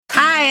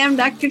Hi, I'm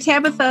Dr.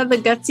 Tabitha, the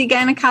Gutsy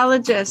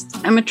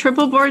Gynecologist. I'm a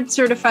triple board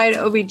certified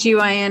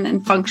OBGYN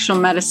and functional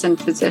medicine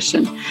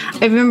physician.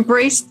 I've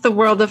embraced the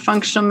world of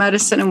functional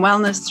medicine and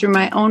wellness through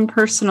my own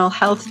personal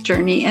health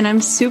journey, and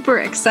I'm super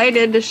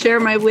excited to share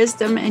my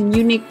wisdom and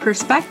unique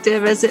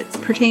perspective as it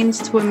pertains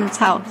to women's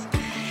health.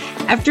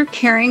 After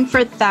caring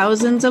for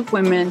thousands of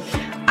women,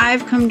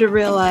 I've come to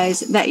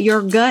realize that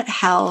your gut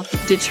health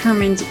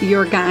determines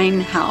your gyne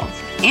health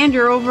and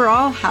your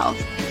overall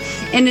health.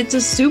 And it's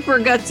a super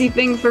gutsy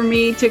thing for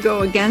me to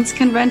go against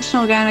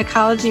conventional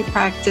gynecology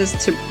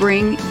practice to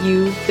bring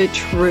you the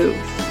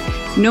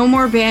truth. No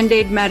more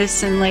Band-Aid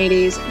medicine,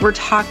 ladies. We're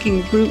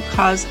talking root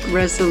cause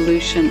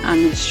resolution on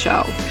this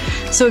show.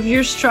 So if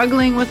you're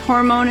struggling with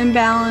hormone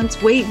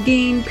imbalance, weight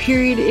gain,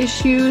 period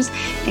issues,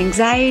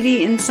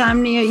 anxiety,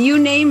 insomnia, you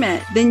name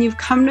it, then you've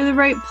come to the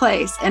right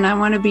place. And I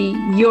want to be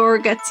your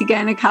gutsy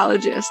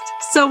gynecologist.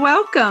 So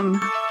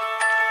welcome.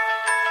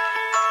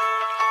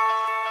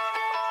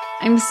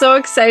 I'm so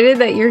excited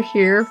that you're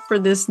here for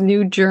this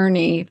new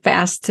journey,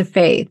 Fast to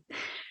Faith.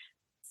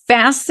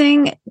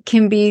 Fasting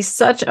can be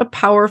such a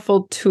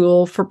powerful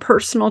tool for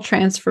personal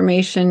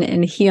transformation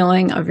and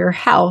healing of your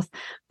health,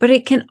 but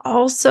it can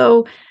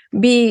also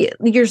be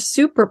your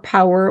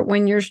superpower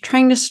when you're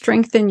trying to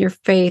strengthen your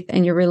faith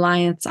and your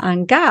reliance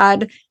on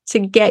God to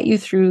get you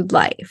through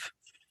life.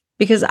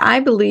 Because I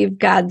believe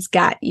God's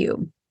got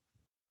you.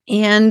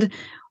 And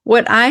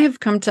what I have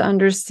come to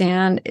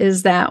understand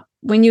is that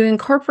when you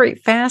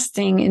incorporate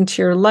fasting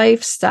into your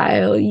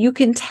lifestyle, you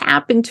can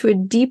tap into a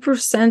deeper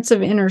sense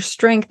of inner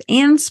strength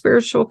and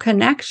spiritual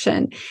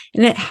connection,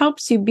 and it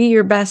helps you be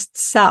your best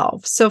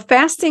self. So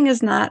fasting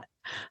is not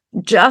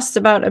just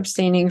about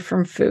abstaining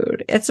from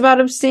food. It's about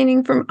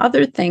abstaining from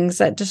other things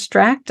that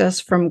distract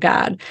us from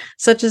God,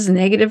 such as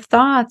negative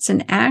thoughts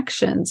and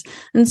actions.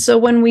 And so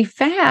when we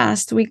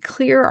fast, we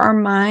clear our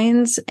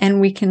minds and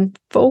we can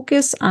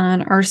focus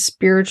on our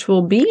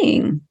spiritual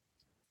being.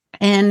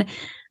 And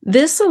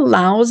this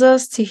allows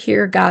us to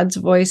hear God's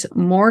voice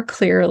more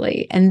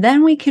clearly, and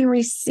then we can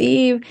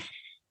receive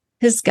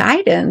His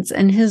guidance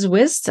and His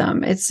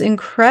wisdom. It's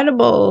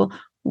incredible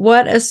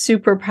what a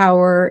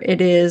superpower it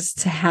is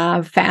to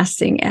have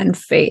fasting and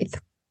faith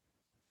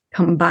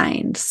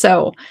combined.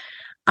 So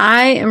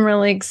I am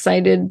really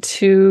excited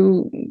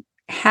to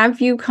have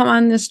you come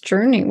on this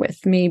journey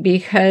with me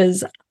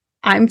because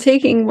I'm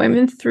taking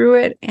women through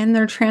it and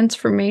their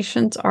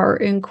transformations are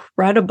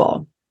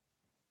incredible.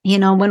 You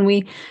know, when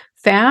we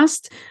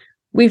fast,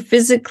 we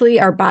physically,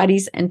 our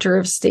bodies enter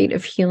a state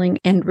of healing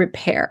and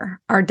repair.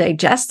 Our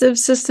digestive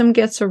system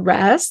gets a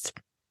rest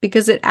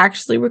because it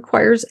actually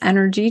requires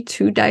energy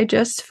to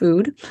digest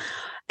food.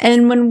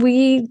 And when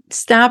we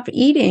stop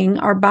eating,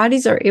 our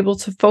bodies are able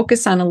to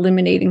focus on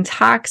eliminating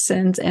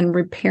toxins and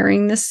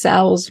repairing the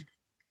cells,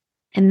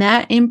 and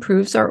that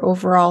improves our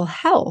overall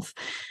health.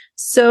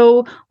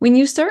 So when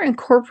you start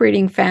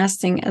incorporating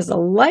fasting as a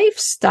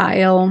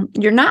lifestyle,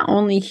 you're not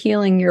only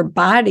healing your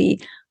body,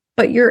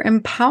 but you're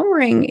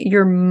empowering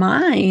your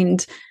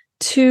mind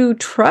to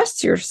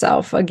trust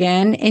yourself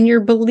again, and you're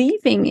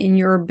believing in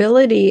your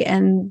ability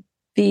and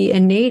the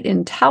innate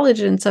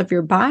intelligence of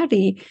your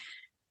body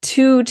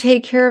to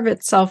take care of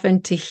itself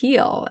and to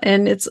heal.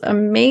 And it's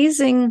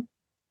amazing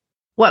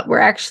what we're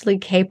actually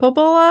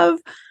capable of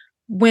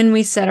when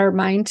we set our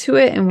mind to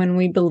it and when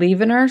we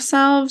believe in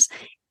ourselves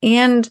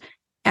and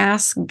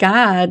ask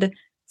God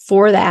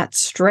for that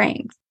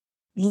strength.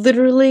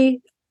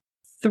 Literally,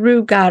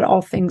 through God,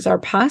 all things are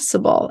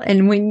possible.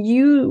 And when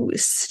you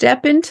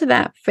step into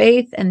that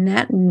faith and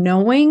that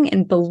knowing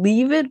and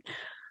believe it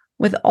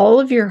with all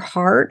of your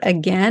heart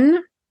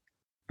again,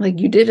 like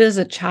you did as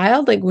a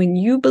child, like when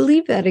you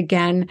believe that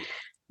again,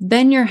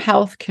 then your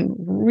health can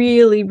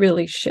really,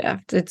 really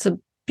shift. It's a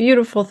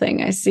beautiful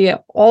thing. I see it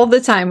all the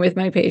time with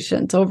my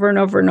patients over and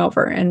over and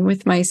over, and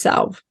with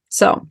myself.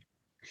 So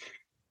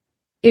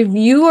if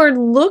you are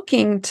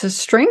looking to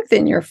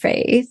strengthen your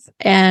faith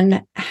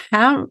and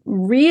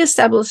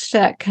reestablish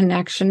that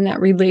connection,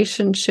 that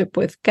relationship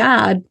with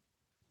God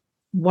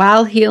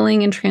while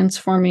healing and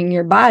transforming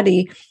your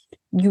body,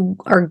 you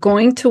are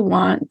going to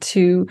want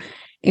to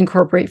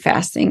incorporate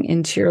fasting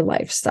into your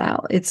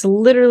lifestyle. It's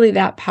literally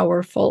that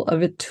powerful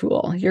of a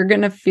tool. You're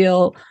going to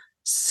feel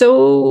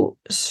so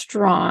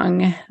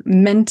strong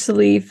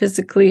mentally,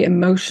 physically,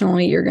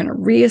 emotionally. You're going to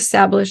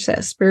reestablish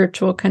that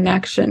spiritual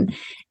connection.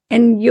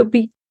 And you'll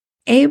be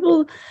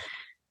able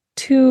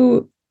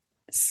to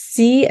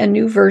see a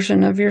new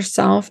version of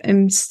yourself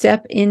and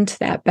step into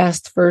that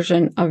best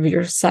version of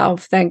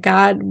yourself that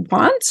God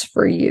wants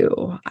for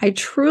you. I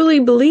truly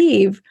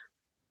believe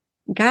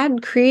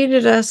God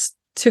created us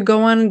to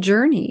go on a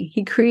journey.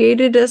 He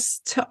created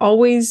us to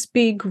always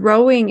be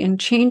growing and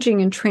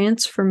changing and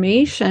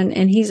transformation.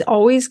 And He's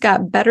always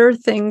got better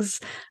things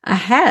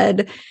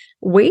ahead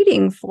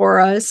waiting for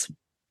us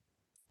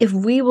if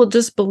we will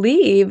just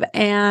believe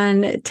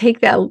and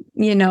take that,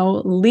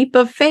 leap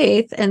of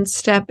faith and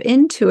step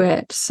into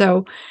it.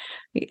 So,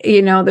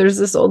 there's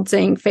this old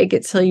saying, fake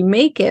it till you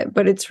make it,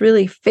 but it's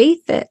really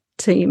faith it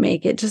till you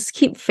make it. Just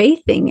keep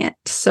faithing it.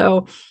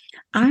 So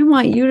I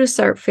want you to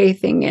start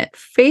faithing it.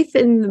 Faith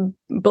in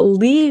the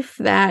belief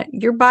that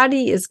your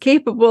body is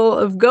capable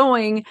of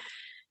going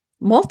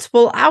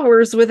multiple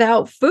hours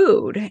without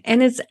food,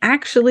 and it's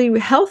actually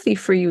healthy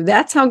for you.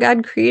 That's how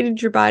God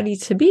created your body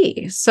to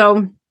be.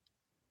 So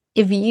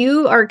if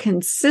you are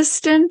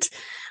consistent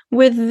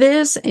with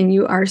this and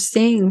you are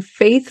staying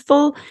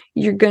faithful,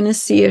 you're going to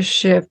see a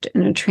shift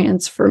and a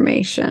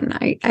transformation.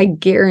 I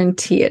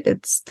guarantee it.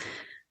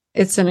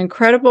 It's an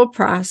incredible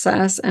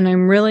process, and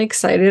I'm really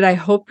excited. I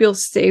hope you'll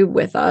stay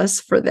with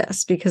us for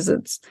this, because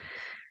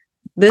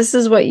this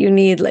is what you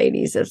need,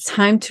 ladies. It's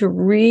time to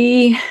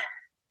reconnect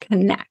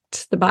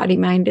the body,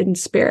 mind, and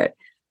spirit.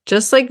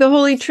 Just like the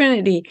Holy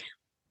Trinity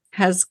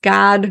has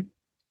God,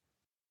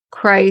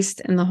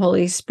 Christ, and the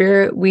Holy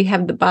Spirit, we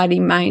have the body,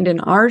 mind,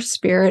 and our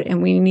spirit,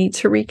 and we need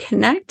to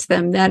reconnect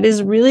them. That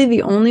is really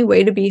the only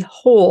way to be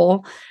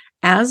whole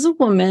as a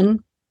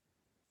woman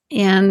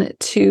and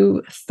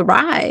to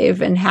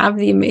thrive and have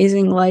the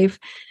amazing life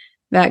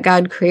that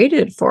God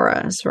created for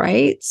us,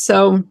 right?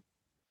 So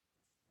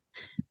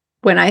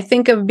when I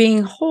think of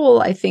being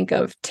whole, I think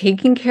of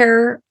taking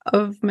care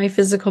of my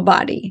physical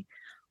body,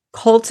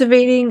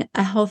 cultivating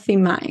a healthy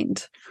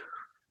mind,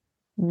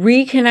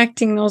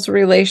 reconnecting those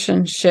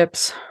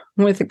relationships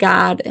with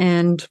God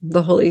and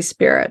the Holy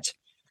Spirit,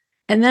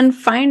 and then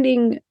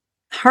finding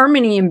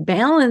harmony and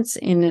balance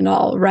in it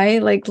all,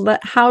 right? Like,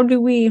 how do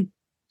we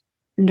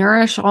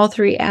nourish all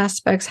three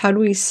aspects? How do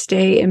we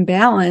stay in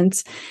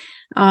balance?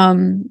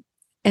 And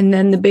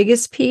then the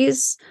biggest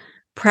piece,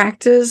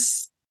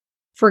 practice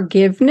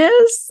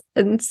forgiveness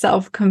and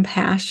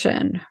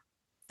self-compassion.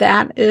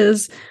 That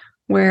is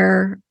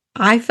where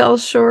I fell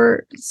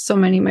short. So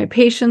many of my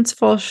patients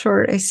fall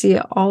short. I see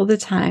it all the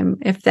time.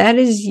 If that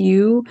is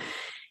you,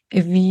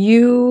 if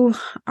you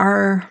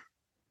are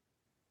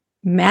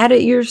mad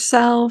at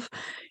yourself,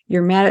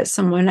 you're mad at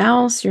someone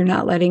else, you're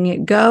not letting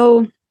it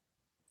go,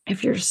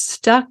 if you're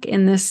stuck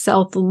in this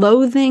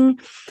self-loathing,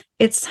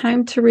 it's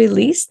time to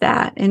release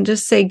that and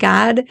just say,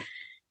 God,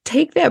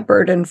 take that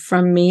burden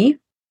from me.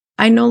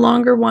 I no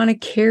longer want to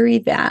carry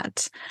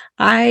that.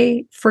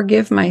 I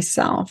forgive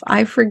myself.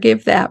 I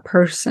forgive that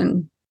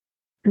person.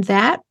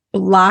 That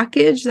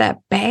blockage, that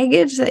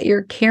baggage that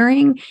you're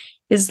carrying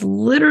is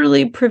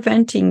literally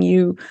preventing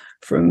you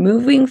from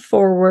moving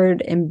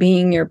forward and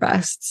being your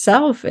best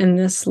self in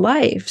this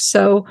life.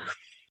 So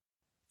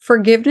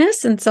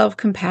forgiveness and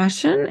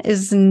self-compassion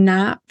is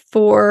not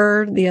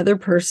for the other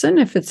person.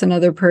 If it's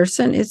another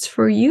person, it's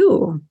for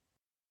you.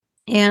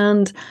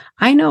 And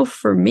I know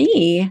for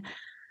me,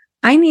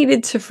 I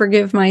needed to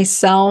forgive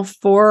myself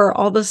for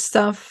all the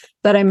stuff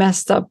that I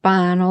messed up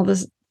on, all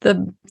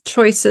the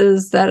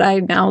choices that I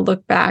now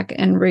look back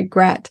and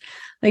regret.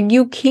 Like,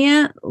 you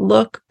can't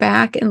look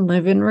back and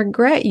live in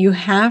regret. You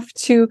have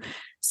to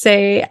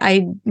say,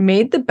 I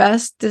made the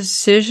best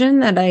decision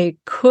that I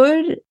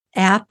could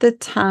at the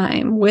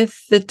time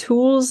with the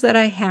tools that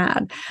I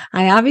had.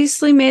 I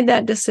obviously made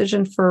that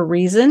decision for a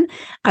reason.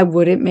 I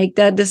wouldn't make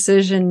that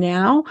decision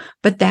now,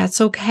 but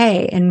that's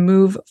okay, and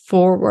move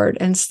forward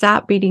and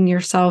stop beating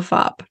yourself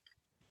up.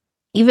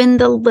 Even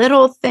the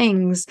little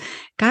things,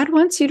 God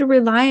wants you to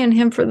rely on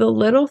Him for the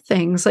little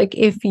things. Like,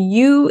 if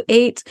you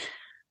ate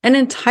an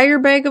entire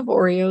bag of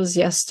Oreos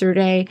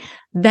yesterday,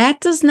 that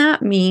does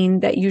not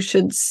mean that you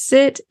should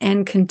sit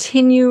and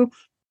continue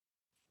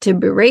to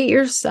berate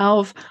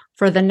yourself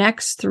for the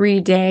next 3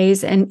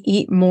 days and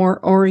eat more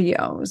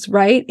Oreos,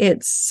 right?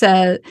 It's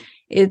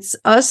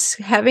us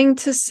having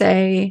to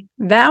say,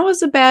 that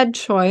was a bad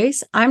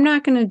choice. I'm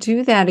not going to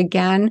do that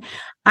again.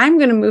 I'm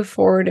going to move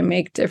forward and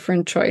make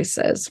different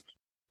choices.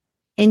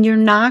 And you're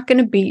not going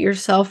to beat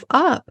yourself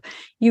up.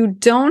 You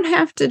don't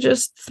have to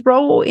just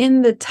throw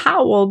in the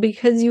towel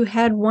because you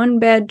had one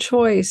bad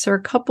choice or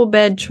a couple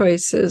bad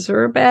choices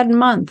or a bad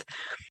month.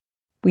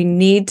 We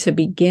need to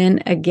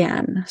begin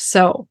again.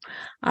 So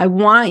I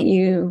want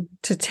you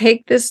to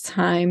take this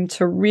time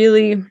to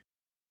really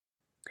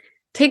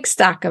take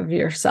stock of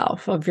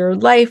yourself, of your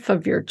life,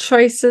 of your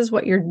choices,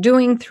 what you're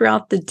doing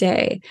throughout the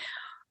day.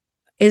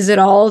 Is it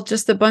all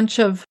just a bunch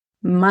of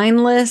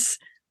mindless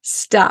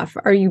stuff?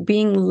 Are you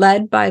being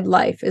led by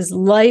life? Is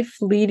life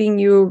leading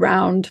you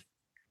around?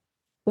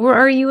 Or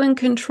are you in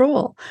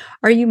control?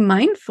 Are you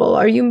mindful?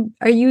 Are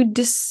you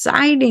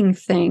deciding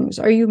things?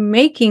 Are you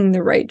making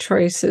the right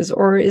choices?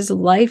 Or is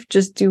life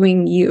just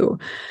doing you?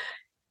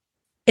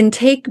 And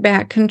take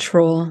back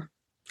control.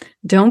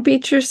 Don't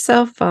beat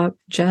yourself up.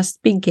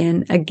 Just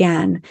begin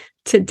again.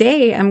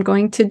 Today, I'm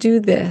going to do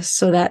this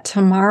so that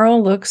tomorrow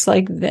looks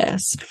like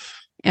this.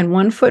 And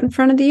one foot in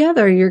front of the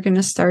other, you're going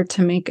to start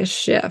to make a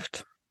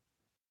shift.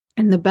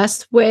 And the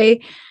best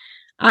way,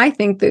 I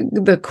think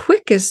the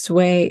quickest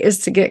way, is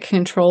to get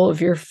control of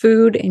your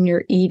food and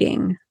your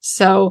eating.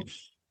 So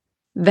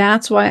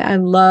that's why I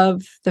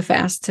love the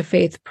Fast to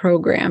Faith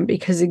program,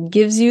 because it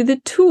gives you the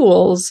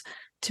tools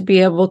to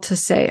be able to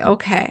say,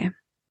 okay,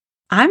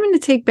 I'm going to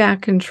take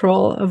back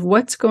control of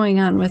what's going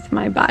on with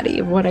my body,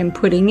 of what I'm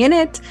putting in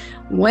it,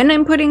 when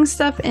I'm putting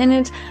stuff in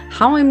it,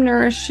 how I'm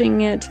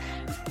nourishing it.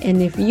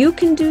 And if you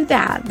can do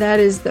that, that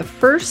is the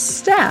first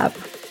step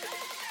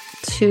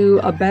to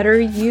a better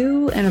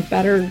you and a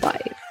better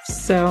life.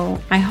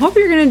 So I hope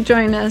you're going to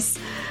join us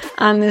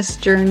on this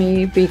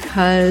journey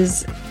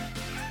because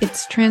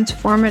it's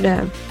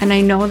transformative. And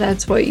I know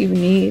that's what you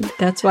need.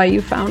 That's why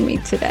you found me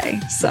today.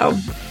 So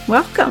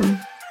welcome.